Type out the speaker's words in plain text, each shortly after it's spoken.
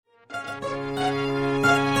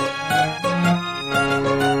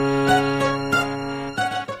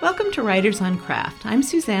to Writers on Craft. I'm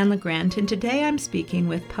Suzanne LeGrant, and today I'm speaking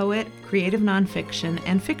with poet, creative nonfiction,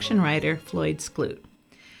 and fiction writer Floyd Skloot.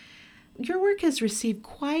 Your work has received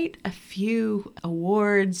quite a few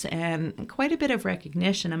awards and quite a bit of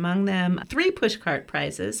recognition, among them 3 Pushcart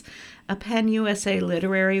Prizes, a PEN USA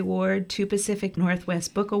Literary Award, 2 Pacific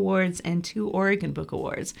Northwest Book Awards, and 2 Oregon Book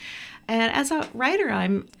Awards. And as a writer,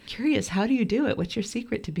 I'm curious, how do you do it? What's your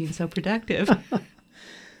secret to being so productive?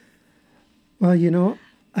 Well,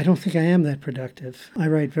 I don't think I am that productive. I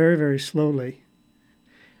write very, very slowly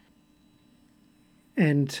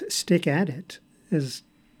and stick at it as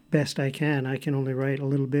best I can. I can only write a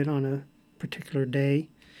little bit on a particular day.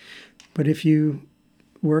 But if you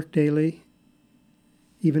work daily,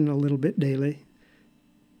 even a little bit daily,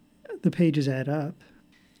 the pages add up.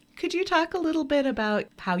 Could you talk a little bit about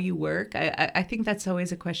how you work? I think that's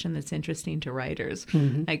always a question that's interesting to writers.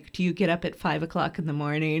 Mm-hmm. Like, do you get up at 5 o'clock in the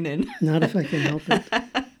morning? And Not if I can help it.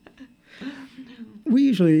 We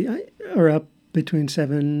usually are up between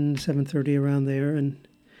 7:30 around there, and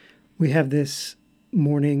we have this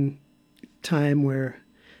morning time where,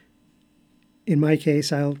 in my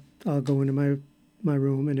case, I'll go into my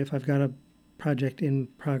room, and if I've got a project in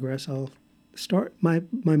progress, I'll start. My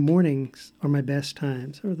mornings are my best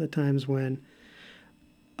times, or the times when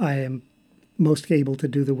I am most able to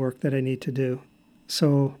do the work that I need to do.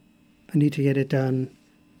 So I need to get it done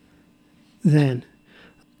then.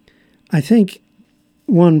 I think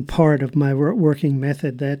one part of my working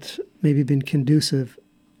method that's maybe been conducive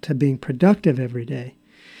to being productive every day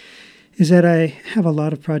is that I have a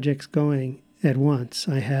lot of projects going at once.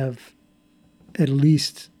 I have at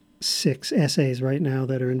least 6 essays right now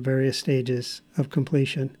that are in various stages of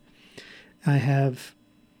completion. I have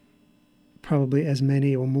probably as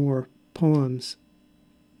many or more poems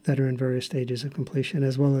that are in various stages of completion,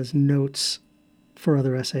 as well as notes for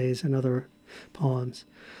other essays and other poems.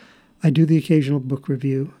 I do the occasional book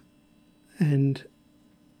review, and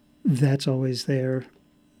that's always there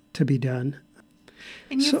to be done.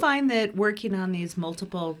 And you find that working on these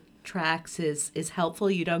multiple tracks is helpful?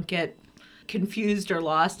 You don't get confused or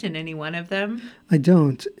lost in any one of them? I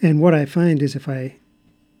don't. And what I find is if I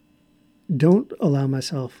don't allow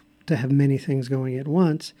myself to have many things going at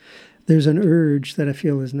once, there's an urge that I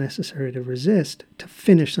feel is necessary to resist, to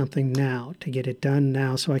finish something now, to get it done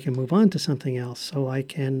now so I can move on to something else, so I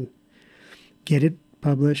can get it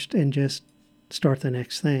published and just start the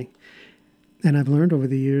next thing. And I've learned over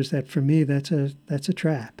the years that for me that's a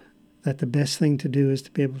trap, that the best thing to do is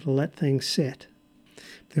to be able to let things sit.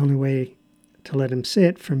 The only way to let them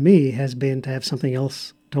sit for me has been to have something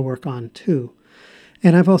else to work on too.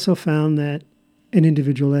 And I've also found that an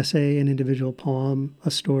individual essay, an individual poem,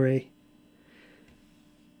 a story,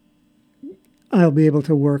 I'll be able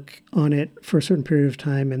to work on it for a certain period of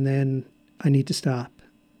time, and then I need to stop.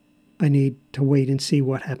 I need to wait and see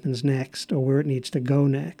what happens next or where it needs to go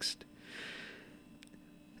next.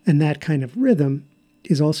 And that kind of rhythm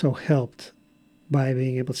is also helped by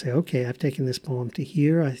being able to say, okay, I've taken this poem to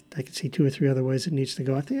here. I can see 2 or 3 other ways it needs to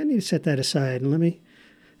go. I think I need to set that aside and let me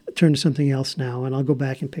turn to something else now, and I'll go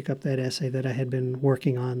back and pick up that essay that I had been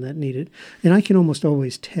working on that needed. And I can almost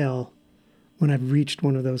always tell when I've reached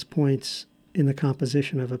one of those points in the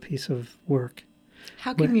composition of a piece of work.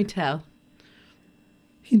 How can you tell?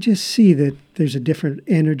 You just see that there's a different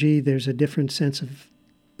energy, there's a different sense of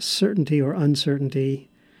certainty or uncertainty.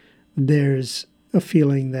 There's a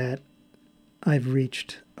feeling that I've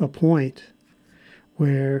reached a point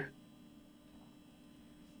where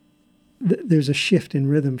there's a shift in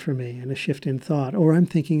rhythm for me and a shift in thought, or I'm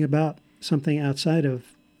thinking about something outside of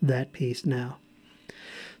that piece now.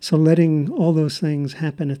 So letting all those things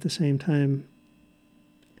happen at the same time,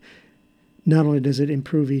 not only does it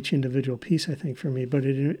improve each individual piece, I think, for me, but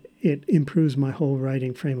it improves my whole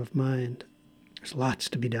writing frame of mind. There's lots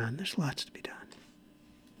to be done. There's lots to be done.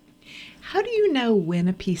 How do you know when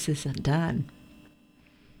a piece is done?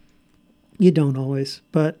 You don't always,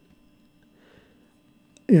 but,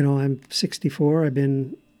 I'm 64. I've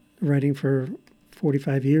been writing for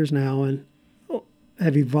 45 years now and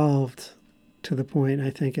have evolved to the point, I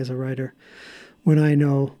think, as a writer, when I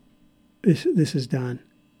know this is done.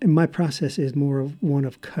 And my process is more of one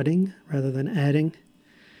of cutting rather than adding.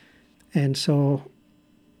 And so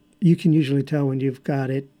you can usually tell when you've got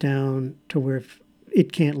it down to where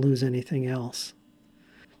it can't lose anything else.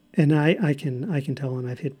 And I can tell when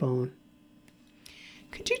I've hit bone.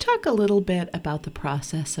 Could you talk a little bit about the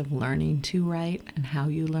process of learning to write and how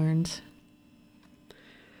you learned?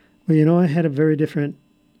 Well, I had a very different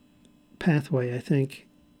pathway, I think,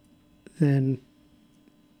 than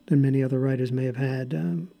many other writers may have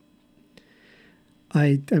had.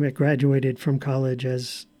 I graduated from college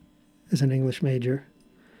as as an English major.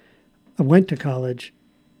 I went to college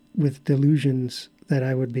with delusions that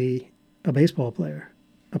I would be a baseball player,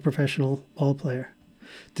 a professional ball player,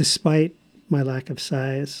 despite my lack of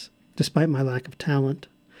size, despite my lack of talent,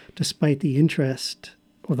 despite the interest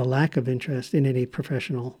or the lack of interest in any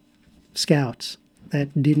professional scouts.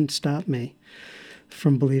 That didn't stop me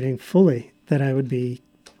from believing fully that I would be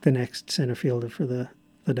the next center fielder for the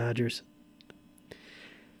Dodgers.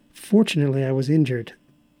 Fortunately, I was injured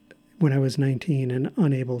when I was 19 and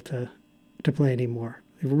unable to play anymore.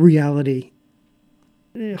 Reality,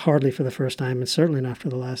 hardly for the first time, and certainly not for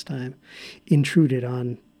the last time, intruded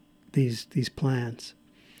on these plans.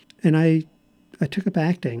 And I took up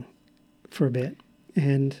acting for a bit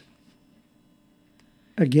and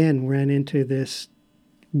again ran into this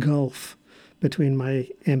gulf between my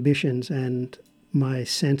ambitions and my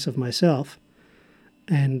sense of myself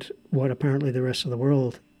and what apparently the rest of the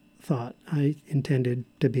world thought. I intended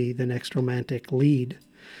to be the next romantic lead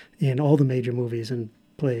in all the major movies and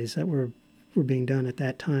plays that were being done at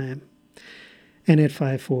that time. And at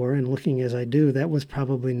 5'4", and looking as I do, that was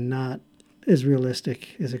probably not as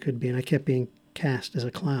realistic as it could be. And I kept being cast as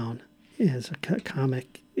a clown, as a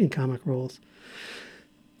comic, in comic roles.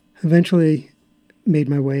 Eventually made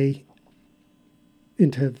my way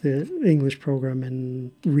into the English program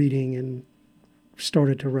and reading and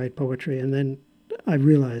started to write poetry. And then I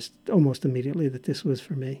realized almost immediately that this was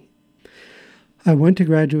for me. I went to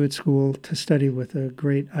graduate school to study with a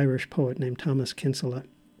great Irish poet named Thomas Kinsella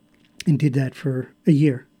and did that for a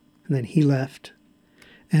year. And then he left.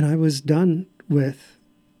 And I was done with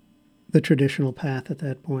the traditional path at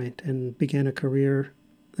that point and began a career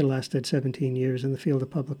that lasted 17 years in the field of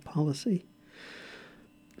public policy,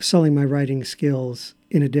 selling my writing skills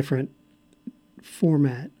in a different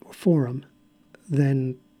format or forum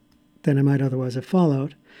than I might otherwise have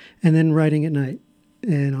followed, and then writing at night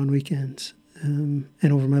and on weekends and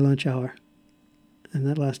over my lunch hour. And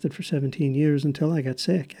that lasted for 17 years until I got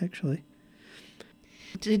sick, actually.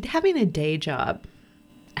 Did having a day job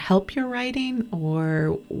help your writing,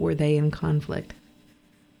 or were they in conflict?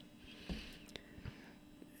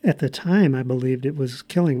 At the time, I believed it was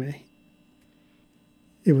killing me.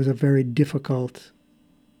 It was a very difficult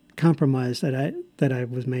compromise that I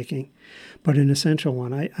was making, but an essential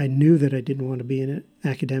one. I knew that I didn't want to be in an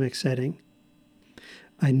academic setting.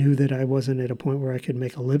 I knew that I wasn't at a point where I could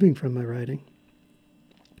make a living from my writing.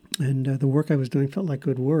 And the work I was doing felt like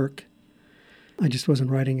good work. I just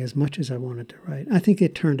wasn't writing as much as I wanted to write. I think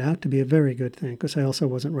it turned out to be a very good thing because I also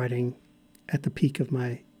wasn't writing at the peak of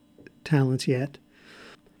my talents yet.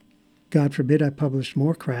 God forbid I published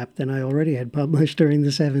more crap than I already had published during the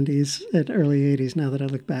 70s and early 80s, now that I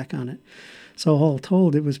look back on it. So all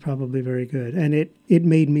told, it was probably very good. And it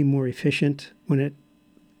made me more efficient when it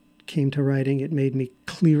came to writing. It made me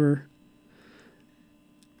clearer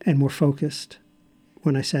and more focused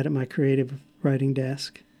when I sat at my creative writing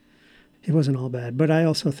desk. It wasn't all bad, but I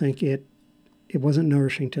also think it wasn't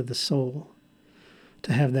nourishing to the soul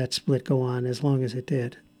to have that split go on as long as it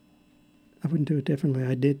did. I wouldn't do it differently.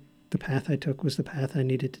 The path I took was the path I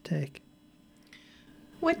needed to take.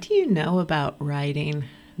 What do you know about writing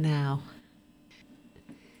now?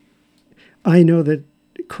 I know that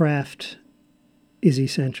craft is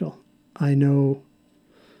essential. I know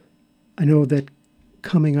that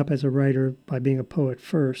coming up as a writer by being a poet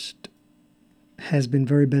first has been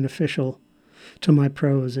very beneficial to my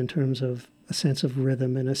prose in terms of a sense of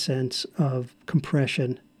rhythm and a sense of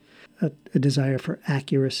compression, a desire for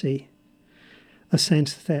accuracy, a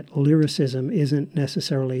sense that lyricism isn't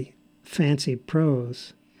necessarily fancy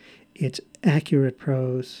prose. It's accurate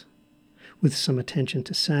prose with some attention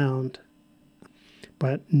to sound,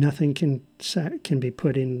 but nothing can be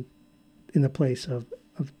put in the place of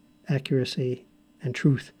accuracy and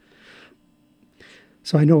truth.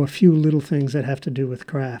 So I know a few little things that have to do with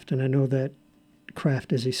craft, and I know that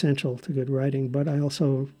craft is essential to good writing, but I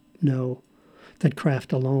also know that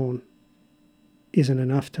craft alone isn't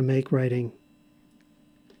enough to make writing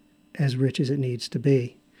as rich as it needs to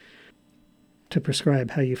be. To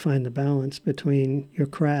prescribe how you find the balance between your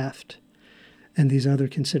craft and these other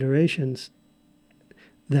considerations,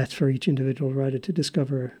 that's for each individual writer to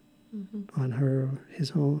discover on her or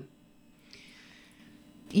his own.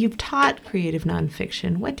 You've taught creative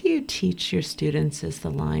nonfiction. What do you teach your students is the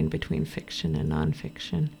line between fiction and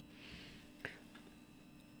nonfiction?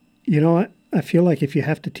 You know, I feel like if you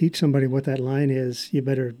have to teach somebody what that line is, you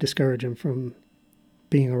better discourage them from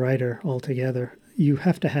being a writer altogether. You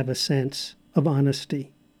have to have a sense of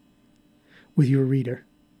honesty with your reader.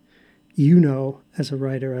 You know, as a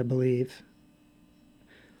writer, I believe,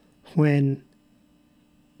 when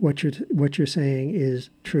what you're saying is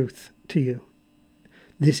truth to you.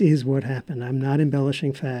 This is what happened. I'm not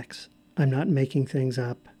embellishing facts. I'm not making things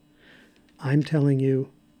up. I'm telling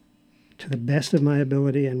you, to the best of my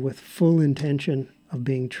ability and with full intention of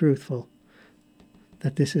being truthful,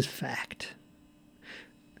 that this is fact.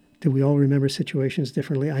 Do we all remember situations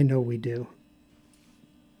differently? I know we do.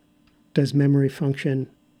 Does memory function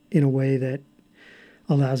in a way that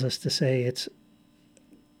allows us to say it's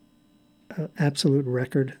an absolute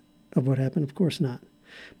record of what happened? Of course not.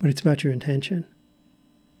 But it's about your intention.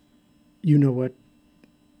 You know what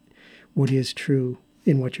is true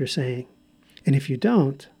in what you're saying. And if you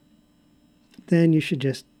don't, then you should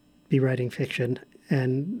just be writing fiction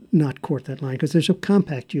and not court that line, because there's a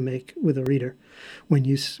compact you make with a reader when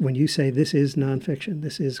you say this is nonfiction,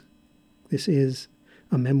 this is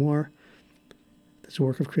a memoir, this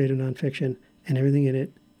work of creative nonfiction, and everything in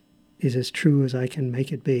it is as true as I can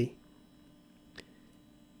make it be.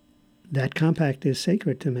 That compact is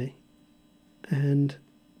sacred to me, and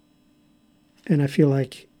I feel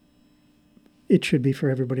like it should be for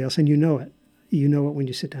everybody else, and you know it. You know it when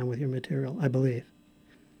you sit down with your material, I believe.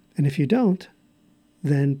 And if you don't,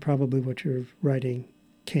 then probably what you're writing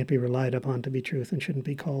can't be relied upon to be truth and shouldn't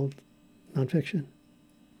be called nonfiction.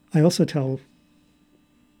 I also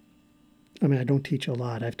I don't teach a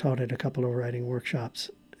lot. I've taught at a couple of writing workshops,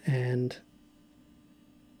 and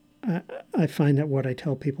I find that what I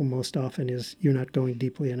tell people most often is you're not going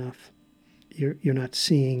deeply enough. You're not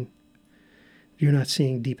seeing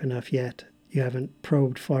deep enough yet. You haven't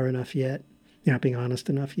probed far enough yet. You're not being honest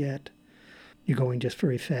enough yet. You're going just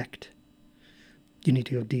for effect. You need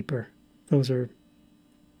to go deeper. Those are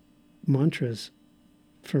mantras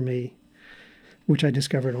for me, which I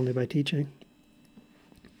discovered only by teaching.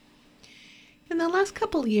 In the last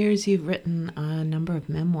couple of years, you've written a number of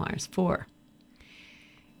memoirs, 4.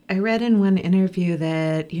 I read in one interview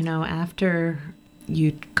that, after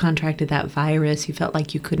you contracted that virus, you felt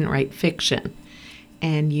like you couldn't write fiction,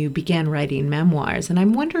 and you began writing memoirs. And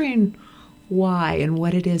I'm wondering why and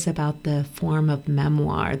what it is about the form of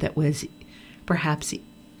memoir that was perhaps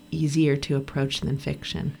easier to approach than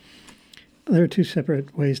fiction. There are 2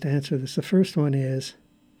 separate ways to answer this. The first one is,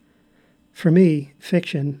 for me,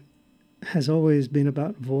 fiction has always been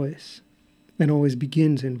about voice and always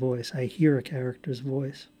begins in voice. I hear a character's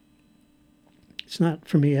voice. It's not,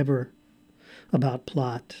 for me, ever about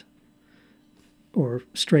plot or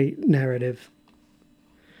straight narrative.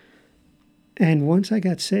 And once I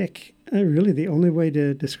got sick, really the only way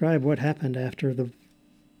to describe what happened after the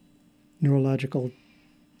neurological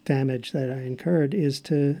damage that I incurred is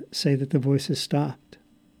to say that the voices stopped.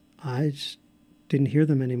 I just didn't hear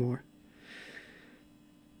them anymore.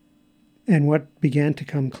 And what began to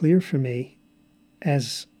come clear for me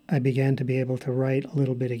as I began to be able to write a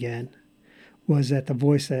little bit again was that the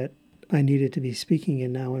voice that I needed to be speaking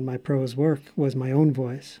in now in my prose work was my own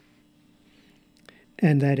voice.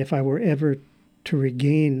 And that if I were ever to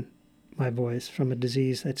regain my voice from a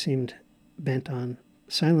disease that seemed bent on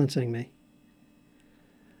silencing me,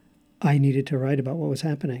 I needed to write about what was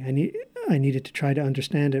happening. I needed to try to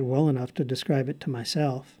understand it well enough to describe it to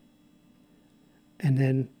myself. And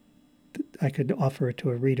then I could offer it to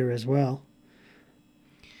a reader as well.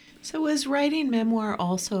 So was writing memoir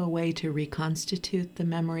also a way to reconstitute the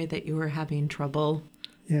memory that you were having trouble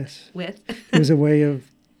with? It was a way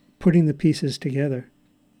of putting the pieces together.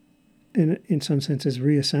 In some senses,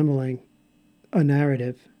 reassembling a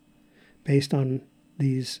narrative based on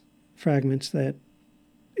these fragments that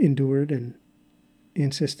endured and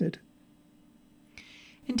insisted.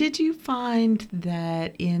 And did you find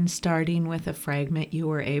that in starting with a fragment, you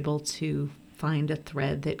were able to find a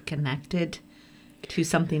thread that connected to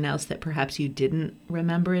something else that perhaps you didn't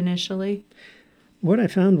remember initially? What I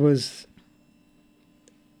found was,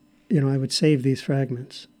 I would save these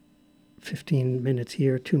fragments. 15 minutes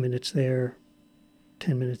here, 2 minutes there,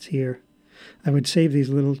 10 minutes here. I would save these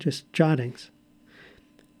little just jottings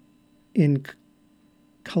in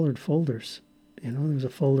colored folders. There was a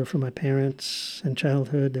folder for my parents and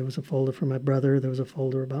childhood. There was a folder for my brother. There was a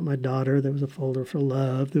folder about my daughter. There was a folder for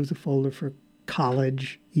love. There was a folder for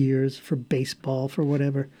college years, for baseball, for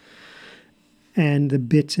whatever. And the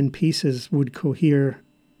bits and pieces would cohere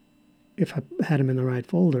if I had them in the right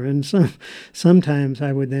folder. And sometimes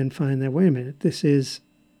I would then find that, wait a minute,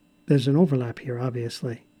 there's an overlap here,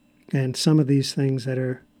 obviously. And some of these things that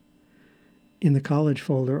are in the college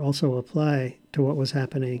folder also apply to what was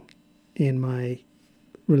happening in my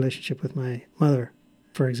relationship with my mother,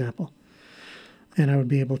 for example. And I would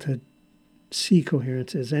be able to see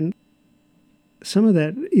coherences. And some of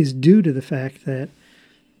that is due to the fact that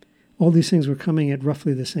all these things were coming at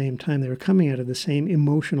roughly the same time. They were coming out of the same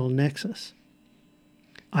emotional nexus.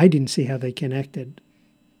 I didn't see how they connected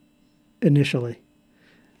initially,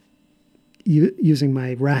 using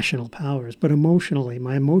my rational powers, but emotionally,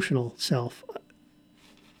 my emotional self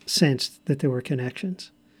sensed that there were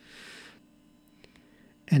connections.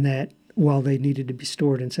 And that while they needed to be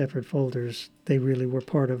stored in separate folders, they really were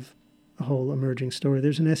part of a whole emerging story.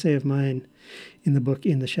 There's an essay of mine in the book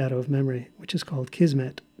In the Shadow of Memory, which is called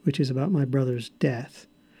Kismet, which is about my brother's death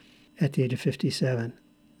at the age of 57,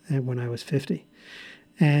 and when I was 50.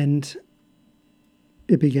 And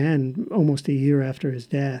it began almost a year after his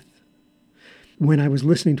death, when I was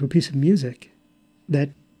listening to a piece of music that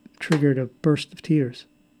triggered a burst of tears.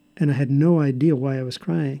 And I had no idea why I was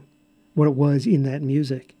crying, what it was in that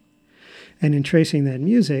music. And in tracing that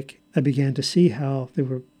music, I began to see how there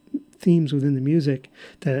were themes within the music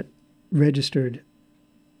that registered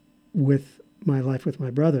with my life with my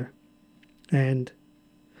brother. And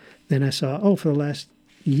then I saw, for the last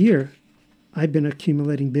year, I've been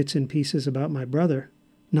accumulating bits and pieces about my brother,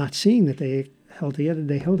 not seeing that they held together.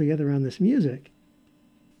 They held together around this music.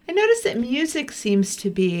 I notice that music seems to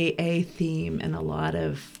be a theme in a lot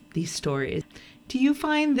of these stories. Do you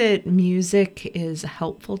find that music is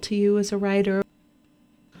helpful to you as a writer?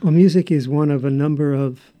 Well, music is one of a number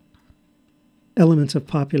of elements of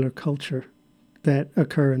popular culture that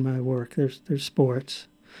occur in my work. There's sports,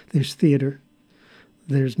 there's theater,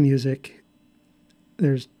 there's music,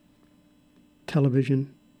 there's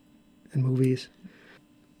television and movies.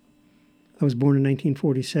 I was born in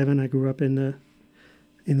 1947. I grew up in the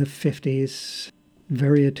 50s,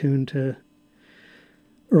 very attuned to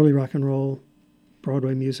early rock and roll,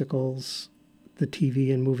 Broadway musicals, the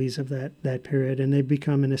TV and movies of that period, and they've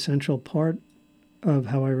become an essential part of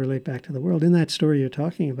how I relate back to the world. In that story you're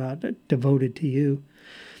talking about, Devoted to You,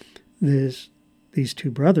 there's these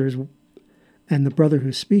two brothers, and the brother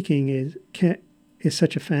who's speaking is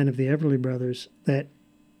such a fan of the Everly Brothers that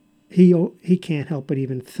he can't help but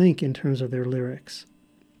even think in terms of their lyrics.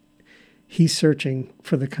 He's searching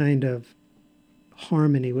for the kind of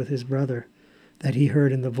harmony with his brother that he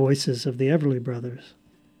heard in the voices of the Everly Brothers.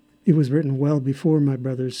 It was written well before my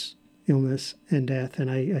brother's illness and death, and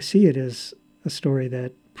I see it as a story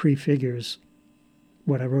that prefigures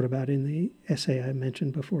what I wrote about in the essay I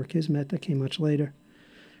mentioned before, Kismet, that came much later.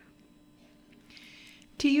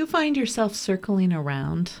 Do you find yourself circling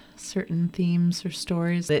around certain themes or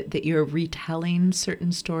stories, that you're retelling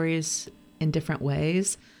certain stories in different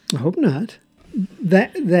ways? I hope not.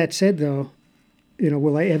 That said, though,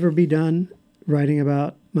 will I ever be done writing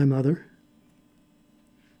about my mother?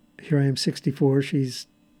 Here I am, 64, she's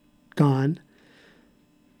gone.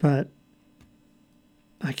 But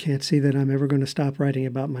I can't see that I'm ever going to stop writing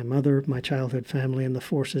about my mother, my childhood family, and the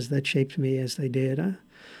forces that shaped me as they did.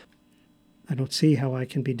 I don't see how I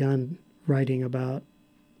can be done writing about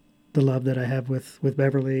the love that I have with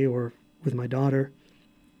Beverly or with my daughter.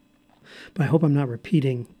 But I hope I'm not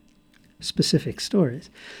repeating specific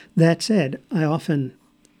stories. That said, I often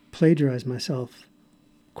plagiarize myself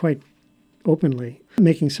quite openly,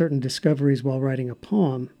 making certain discoveries while writing a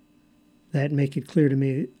poem that make it clear to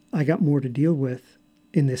me I got more to deal with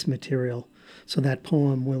in this material. So that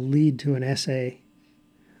poem will lead to an essay,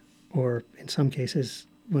 or in some cases,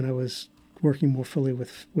 when I was working more fully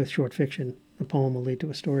with short fiction, the poem will lead to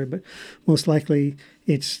a story. But most likely,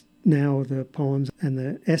 it's now the poems and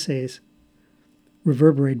the essays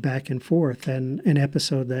reverberate back and forth, and an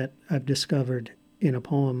episode that I've discovered in a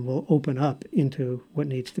poem will open up into what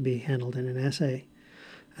needs to be handled in an essay.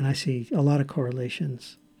 And I see a lot of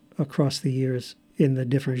correlations across the years in the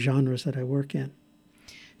different genres that I work in.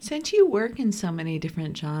 Since you work in so many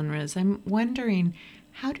different genres, I'm wondering,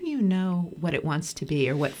 how do you know what it wants to be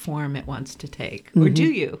or what form it wants to take? Or do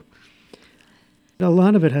you? A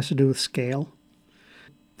lot of it has to do with scale.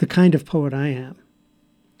 The kind of poet I am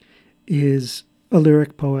is a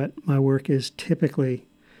lyric poet. My work is typically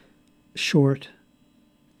short.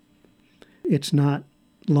 It's not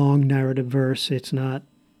long narrative verse. It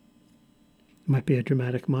might be a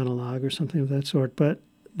dramatic monologue or something of that sort, but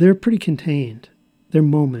they're pretty contained. They're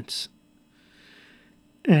moments.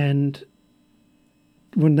 And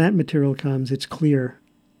when that material comes, it's clear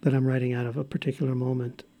that I'm writing out of a particular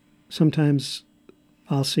moment. Sometimes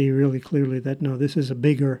I'll see really clearly that, no,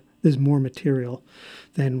 there's more material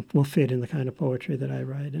than will fit in the kind of poetry that I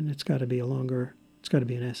write, and it's got to be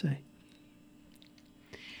an essay.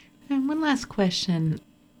 And one last question.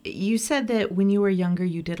 You said that when you were younger,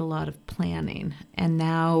 you did a lot of planning, and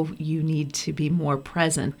now you need to be more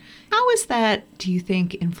present. How is that, do you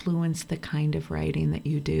think, influence the kind of writing that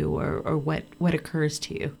you do, or what occurs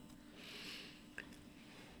to you?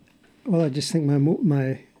 Well, I just think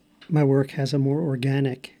my work has a more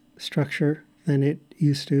organic structure than it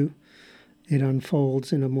used to. It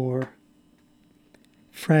unfolds in a more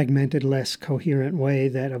fragmented, less coherent way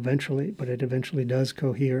that it eventually does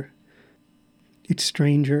cohere. It's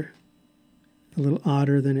stranger, a little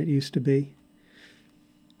odder than it used to be.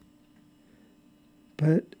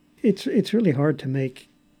 But it's really hard to make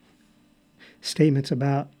statements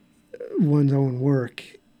about one's own work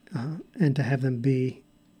and to have them be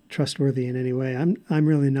trustworthy in any way. I'm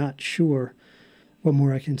really not sure what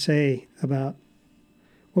more I can say about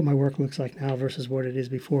what my work looks like now versus what it is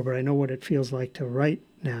before, but I know what it feels like to write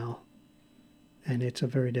now, and it's a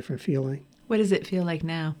very different feeling. What does it feel like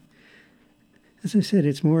now? As I said,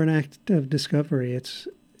 it's more an act of discovery.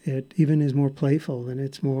 It even is more playful, and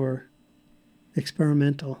it's more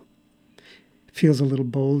experimental. It feels a little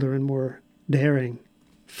bolder and more daring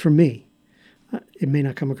for me. It may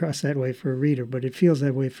not come across that way for a reader, but it feels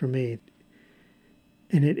that way for me.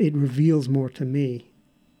 And it reveals more to me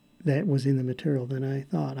that was in the material than I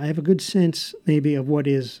thought. I have a good sense maybe of what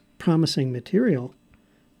is promising material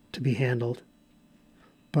to be handled,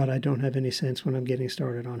 but I don't have any sense when I'm getting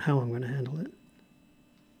started on how I'm going to handle it.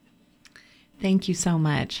 Thank you so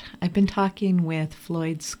much. I've been talking with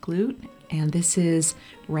Floyd Skloot, and this is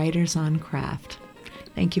Writers on Craft.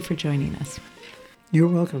 Thank you for joining us. You're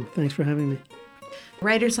welcome. Thanks for having me.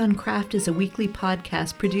 Writers on Craft is a weekly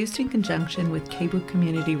podcast produced in conjunction with KBOO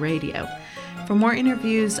Community Radio. For more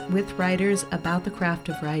interviews with writers about the craft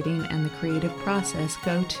of writing and the creative process,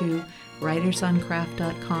 go to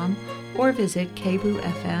writersoncraft.com or visit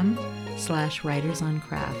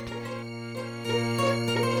kboo.fm/writersoncraft.